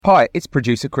Hi, it's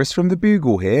producer Chris from The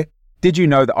Bugle here. Did you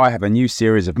know that I have a new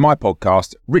series of my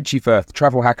podcast, Richie Firth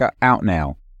Travel Hacker, out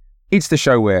now? It's the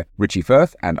show where Richie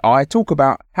Firth and I talk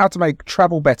about how to make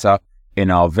travel better in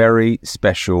our very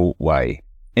special way.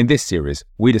 In this series,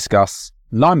 we discuss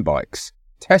Lime bikes,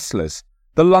 Teslas,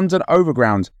 the London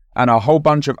Overground, and a whole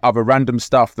bunch of other random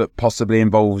stuff that possibly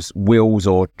involves wheels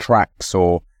or tracks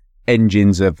or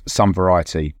engines of some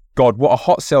variety. God, what a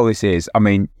hot sell this is. I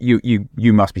mean,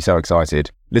 you must be so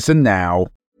excited. Listen now.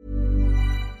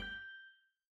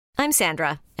 I'm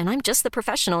Sandra, and I'm just the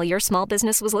professional your small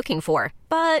business was looking for.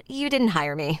 But you didn't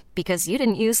hire me because you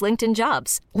didn't use LinkedIn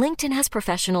Jobs. LinkedIn has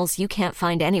professionals you can't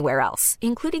find anywhere else,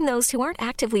 including those who aren't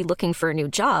actively looking for a new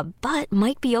job, but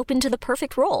might be open to the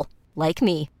perfect role, like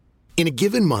me. In a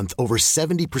given month, over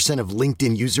 70% of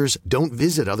LinkedIn users don't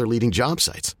visit other leading job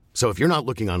sites. So if you're not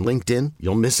looking on LinkedIn,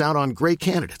 you'll miss out on great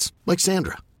candidates like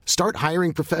Sandra. Start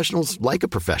hiring professionals like a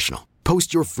professional.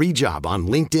 Post your free job on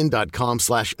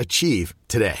linkedin.com/achieve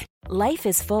today. Life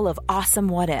is full of awesome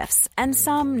what-ifs and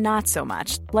some not so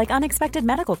much, like unexpected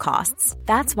medical costs.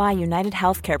 That's why United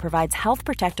Healthcare provides Health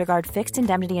Protector Guard fixed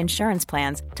indemnity insurance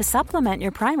plans to supplement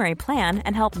your primary plan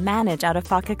and help manage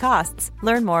out-of-pocket costs.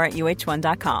 Learn more at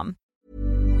uh1.com.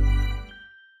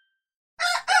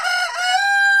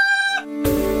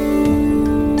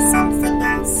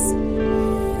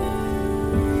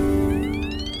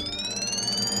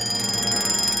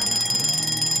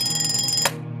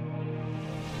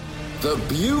 The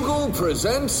Bugle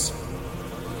presents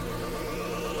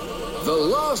The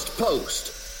Last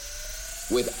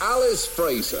Post with Alice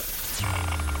Fraser.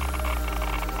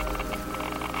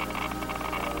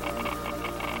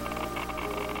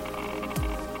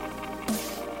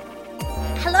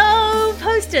 Hello,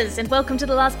 posters, and welcome to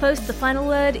The Last Post, the final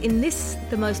word in this,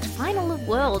 the most final of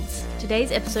worlds.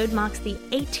 Today's episode marks the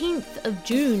 18th of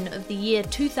June of the year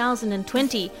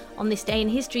 2020. On this day in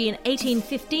history in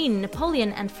 1815,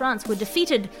 Napoleon and France were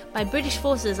defeated by British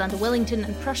forces under Wellington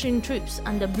and Prussian troops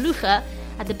under Blücher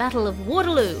at the Battle of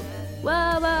Waterloo.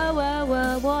 Wah, wah, wah,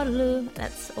 wah, Waterloo.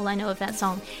 That's all I know of that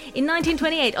song. In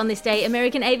 1928, on this day,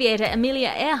 American aviator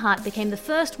Amelia Earhart became the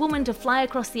first woman to fly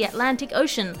across the Atlantic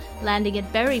Ocean, landing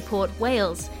at Berryport,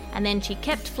 Wales. And then she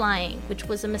kept flying, which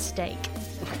was a mistake.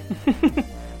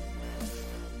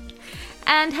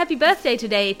 And happy birthday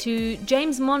today to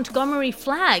James Montgomery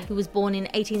Flagg, who was born in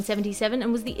 1877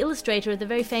 and was the illustrator of the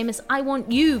very famous I Want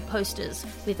You posters,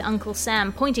 with Uncle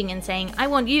Sam pointing and saying, I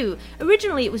want you.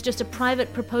 Originally it was just a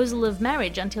private proposal of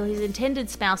marriage until his intended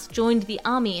spouse joined the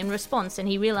army in response and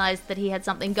he realized that he had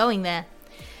something going there.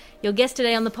 Your guest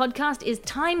today on the podcast is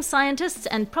time scientist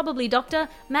and probably doctor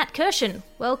Matt Kirshen.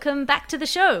 Welcome back to the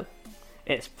show.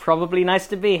 It's probably nice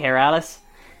to be here, Alice.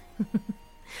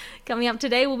 Coming up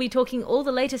today, we'll be talking all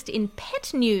the latest in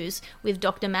pet news with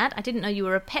Dr. Matt. I didn't know you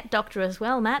were a pet doctor as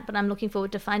well, Matt, but I'm looking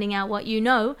forward to finding out what you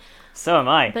know. So am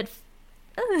I.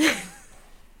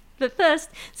 But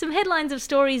first, some headlines of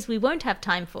stories we won't have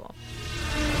time for.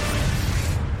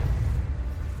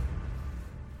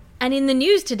 And in the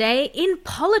news today, in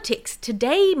politics,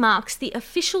 today marks the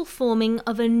official forming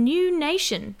of a new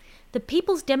nation. The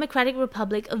People's Democratic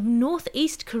Republic of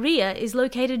Northeast Korea is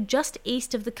located just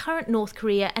east of the current North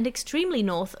Korea and extremely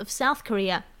north of South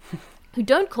Korea, who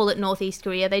don't call it Northeast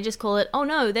Korea, they just call it, oh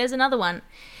no, there's another one.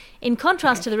 In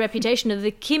contrast to the reputation of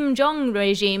the Kim Jong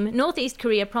regime, Northeast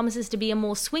Korea promises to be a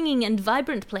more swinging and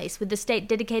vibrant place, with the state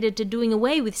dedicated to doing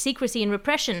away with secrecy and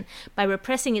repression by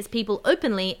repressing its people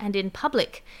openly and in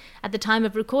public. At the time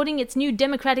of recording, its new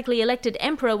democratically elected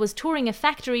emperor was touring a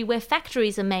factory where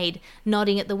factories are made,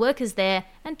 nodding at the workers there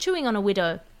and chewing on a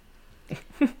widow.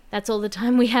 That's all the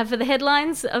time we have for the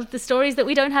headlines of the stories that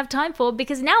we don't have time for,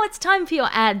 because now it's time for your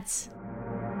ads.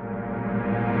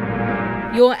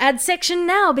 Your ad section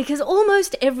now, because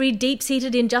almost every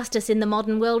deep-seated injustice in the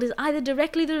modern world is either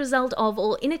directly the result of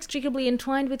or inextricably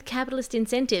entwined with capitalist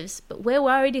incentives. But we're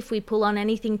worried if we pull on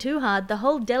anything too hard, the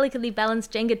whole delicately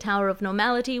balanced Jenga tower of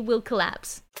normality will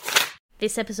collapse.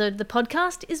 This episode of the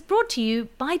podcast is brought to you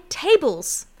by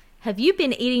Tables. Have you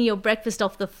been eating your breakfast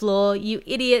off the floor, you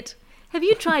idiot? Have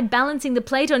you tried balancing the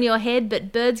plate on your head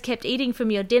but birds kept eating from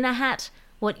your dinner hat?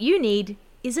 What you need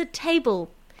is a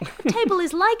table. A table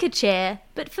is like a chair,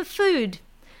 but for food.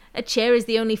 A chair is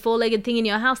the only four-legged thing in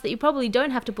your house that you probably don't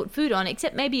have to put food on,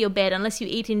 except maybe your bed, unless you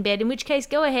eat in bed, in which case,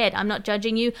 go ahead. I'm not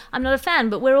judging you. I'm not a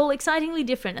fan, but we're all excitingly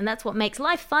different, and that's what makes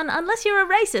life fun, unless you're a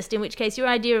racist, in which case your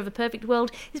idea of a perfect world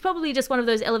is probably just one of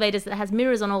those elevators that has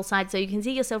mirrors on all sides so you can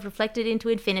see yourself reflected into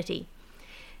infinity.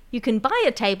 You can buy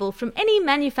a table from any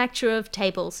manufacturer of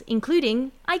tables,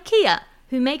 including IKEA,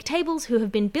 who make tables who have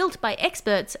been built by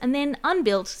experts and then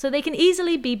unbuilt so they can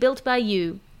easily be built by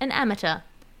you, an amateur.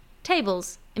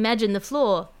 Tables. Imagine the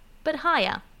floor, but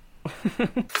higher.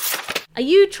 Are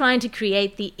you trying to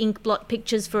create the ink blot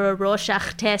pictures for a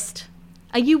Rorschach test?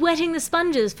 Are you wetting the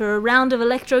sponges for a round of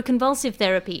electroconvulsive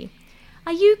therapy?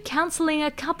 Are you counselling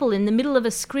a couple in the middle of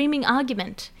a screaming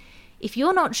argument? If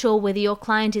you're not sure whether your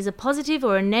client is a positive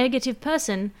or a negative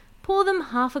person, pour them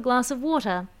half a glass of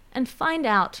water and find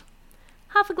out.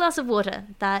 Half a glass of water,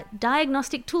 that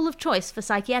diagnostic tool of choice for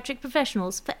psychiatric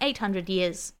professionals for 800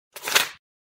 years.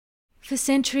 For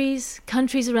centuries,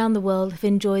 countries around the world have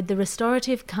enjoyed the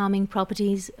restorative calming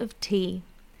properties of tea.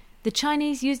 The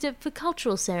Chinese used it for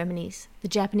cultural ceremonies. The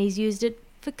Japanese used it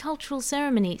for cultural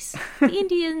ceremonies. The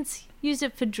Indians used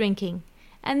it for drinking.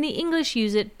 And the English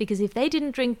use it because if they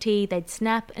didn't drink tea, they'd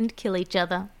snap and kill each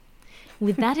other.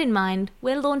 With that in mind,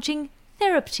 we're launching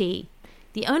TheraPtea,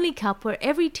 the only cup where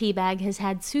every tea bag has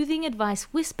had soothing advice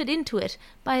whispered into it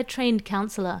by a trained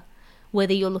counsellor.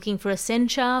 Whether you're looking for a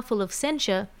sencha full of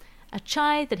censure, a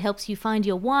chai that helps you find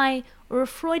your why, or a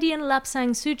Freudian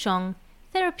lapsang souchong,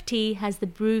 TheraPtea has the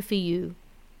brew for you.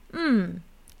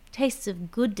 Tastes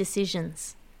of good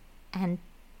decisions. And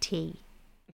tea.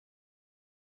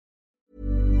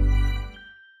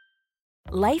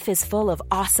 Life is full of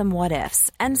awesome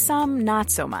what-ifs, and some not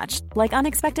so much, like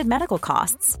unexpected medical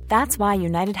costs. That's why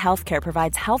United Healthcare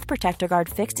provides Health Protector Guard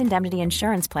fixed indemnity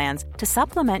insurance plans to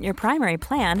supplement your primary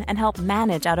plan and help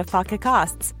manage out-of-pocket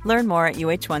costs. Learn more at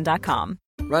uh1.com.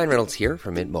 Ryan Reynolds here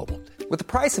from Mint Mobile. With the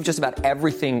price of just about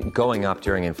everything going up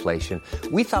during inflation,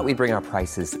 we thought we'd bring our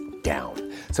prices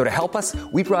down. So to help us,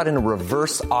 we brought in a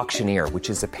reverse auctioneer, which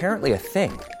is apparently a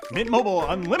thing. Mint Mobile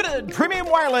Unlimited Premium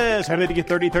Wireless. How to get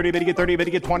 30, 30, bit to get 30, bit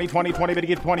to get 20, 20, 20, bit to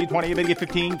get 20, 20, bit to get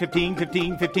 15, 15,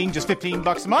 15, 15, just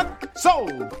 $15 a month?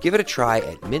 Sold! Give it a try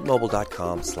at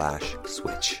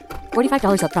mintmobile.com/switch.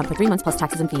 $45 up front for 3 months plus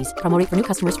taxes and fees. Promo rate for new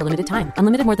customers for limited time.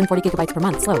 Unlimited more than 40 gigabytes per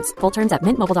month. Slows full terms at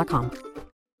mintmobile.com.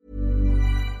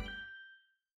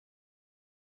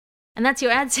 And that's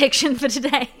your ad section for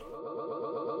today.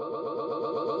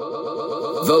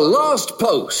 The Last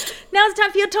Post. Now it's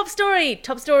time for your top story.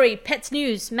 Top story, Pets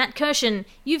News. Matt Kirshen,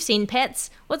 you've seen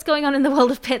pets. What's going on in the world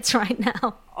of pets right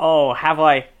now? Oh, have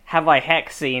I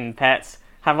heck seen pets?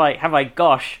 Have I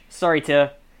gosh, sorry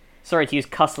to use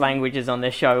cuss languages on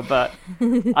this show, but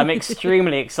I'm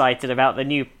extremely excited about the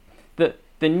new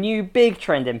big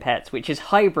trend in pets, which is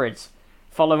hybrids,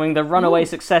 following the runaway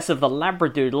success of the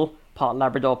Labradoodle, part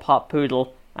Labrador, part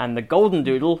Poodle, and the Golden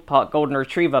Doodle, part Golden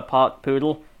Retriever, part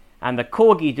Poodle, and the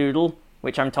Corgi Doodle,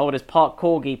 which I'm told is part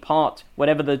Corgi, part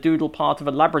whatever the doodle part of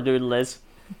a Labradoodle is.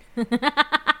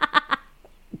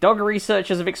 Dog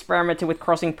researchers have experimented with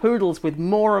crossing poodles with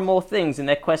more and more things in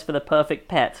their quest for the perfect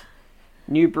pet.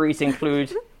 New breeds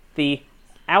include the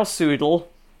Aussoodle,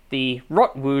 the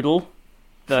Rottwoodle,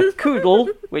 the Koodle,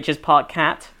 which is part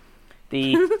cat,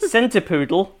 the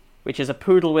Centerpoodle, which is a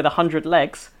poodle with 100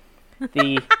 legs,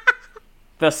 the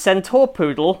Centaur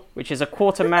Poodle, which is a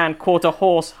quarter man, quarter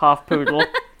horse, half poodle,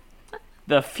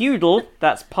 the Feudal,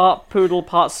 that's part poodle,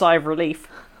 part sigh of relief,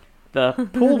 the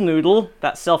Pool Noodle,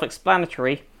 that's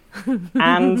self-explanatory, and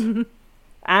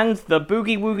the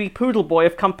Boogie Woogie Poodle Boy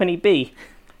of Company B,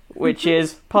 which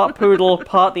is part poodle,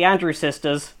 part the Andrews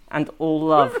Sisters, and all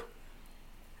love.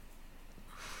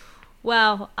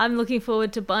 Wow, I'm looking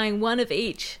forward to buying one of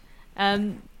each.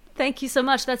 Thank you so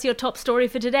much. That's your top story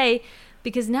for today,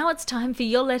 because now it's time for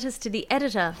your letters to the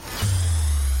editor.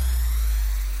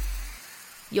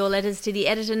 Your letters to the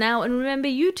editor now, and remember,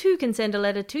 you too can send a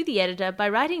letter to the editor by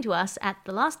writing to us at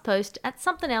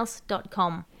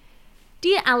thelastpost@somethingelse.com.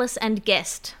 Dear Alice and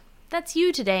guest, that's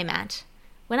you today, Matt.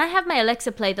 When I have my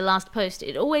Alexa play The Last Post,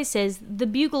 it always says, The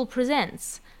Bugle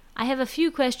presents. I have a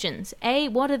few questions. A,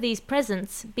 what are these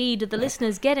presents? B, do the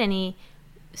listeners get any?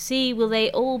 C, will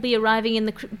they all be arriving in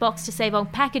the box to save on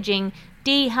packaging?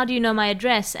 D, how do you know my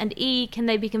address? And E, can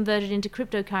they be converted into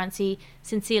cryptocurrency?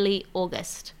 Sincerely,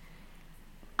 August.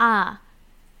 I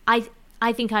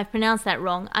think I've pronounced that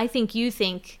wrong. I think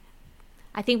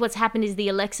what's happened is the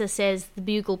Alexa says the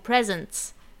Bugle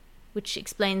presents, which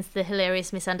explains the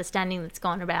hilarious misunderstanding that's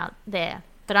gone about there.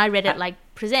 But I read it like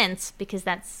presents because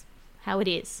that's how it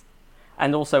is.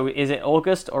 And also, is it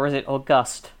August or is it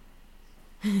August?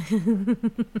 Is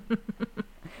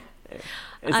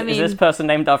this person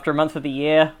named after a month of the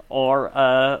year or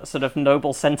a sort of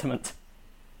noble sentiment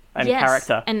and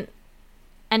character?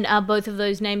 And are both of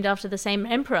those named after the same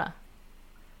emperor?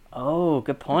 Oh,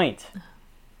 good point.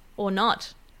 Or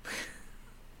not.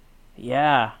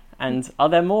 Yeah, and are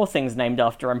there more things named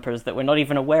after emperors that we're not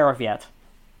even aware of yet?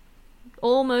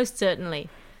 Almost certainly.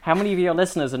 How many of your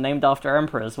listeners are named after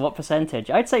emperors? What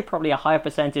percentage? I'd say probably a higher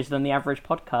percentage than the average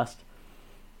podcast.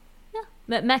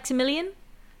 Yeah. Maximilian?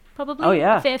 probably. Oh,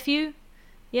 yeah. A fair few.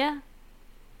 Yeah.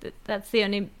 That's the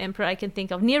only emperor I can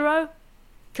think of. Nero,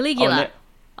 Caligula.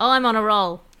 Oh, I'm on a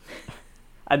roll.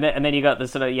 And then you got the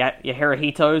sort of your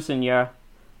Hirohitos and your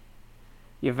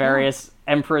various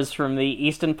emperors from the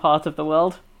eastern part of the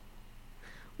world.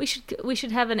 We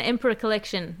should have an emperor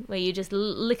collection where you just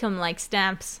lick them like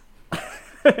stamps.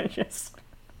 Yes.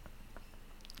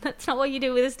 That's not what you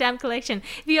do with a stamp collection.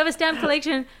 If you have a stamp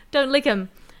collection, don't lick them.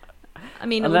 I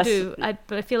mean, Unless, it'll do,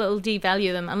 but I feel it'll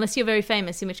devalue them, unless you're very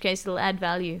famous, in which case it'll add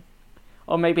value.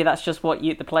 Or maybe that's just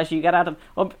the pleasure you get out of.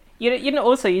 Or you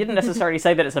didn't necessarily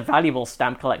say that it's a valuable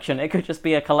stamp collection. It could just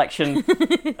be a collection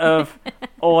of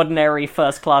ordinary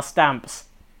first-class stamps.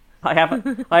 I have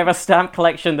a stamp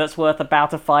collection that's worth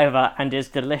about $5 and is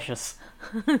delicious.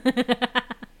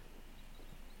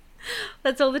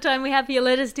 That's all the time we have for your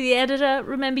letters to the editor.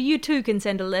 Remember, you too can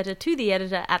send a letter to the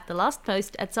editor at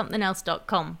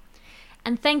thelastpost@somethingelse.com.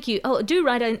 And thank you. Oh, do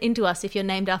write into us if you're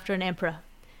named after an emperor.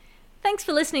 Thanks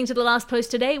for listening to The Last Post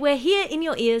today. We're here in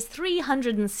your ears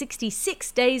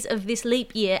 366 days of this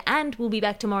leap year, and we'll be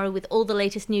back tomorrow with all the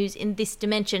latest news in this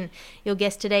dimension. Your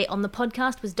guest today on the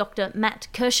podcast was Dr. Matt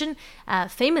Kirshen,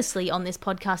 famously on this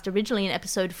podcast originally in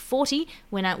episode 40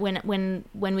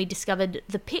 when we discovered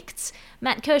the Picts.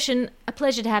 Matt Kirshen, a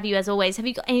pleasure to have you as always. Have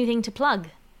you got anything to plug?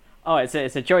 Oh, it's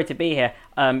a joy to be here.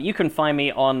 You can find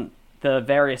me on the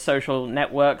various social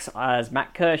networks as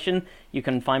Matt Kirshen. You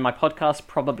can find my podcast,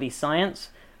 Probably Science.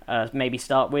 Maybe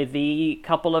start with the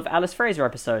couple of Alice Fraser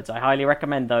episodes. I highly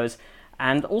recommend those.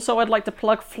 And also I'd like to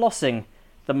plug flossing,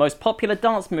 the most popular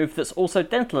dance move that's also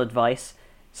dental advice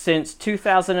since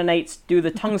 2008's Do the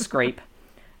Tongue Scrape.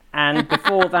 And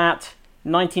before that,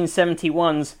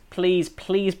 1971's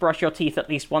Please brush your teeth at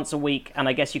least once a week. And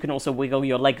I guess you can also wiggle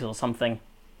your legs or something.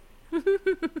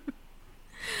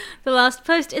 The Last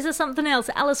Post is a Something Else,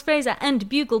 Alice Fraser and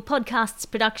Bugle Podcasts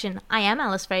production. I am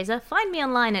Alice Fraser. Find me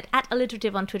online at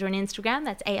 @alliterative on Twitter and Instagram.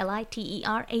 That's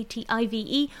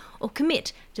ALITERATIVE. Or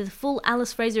commit to the full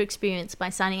Alice Fraser experience by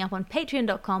signing up on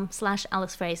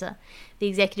patreon.com/Alice Fraser. The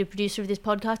executive producer of this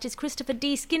podcast is Christopher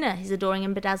D. Skinner. His adoring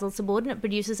and bedazzled subordinate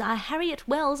producers are Harriet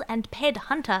Wells and Ped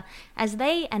Hunter. As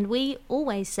they and we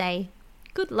always say,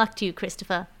 good luck to you,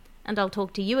 Christopher. And I'll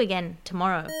talk to you again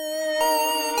tomorrow.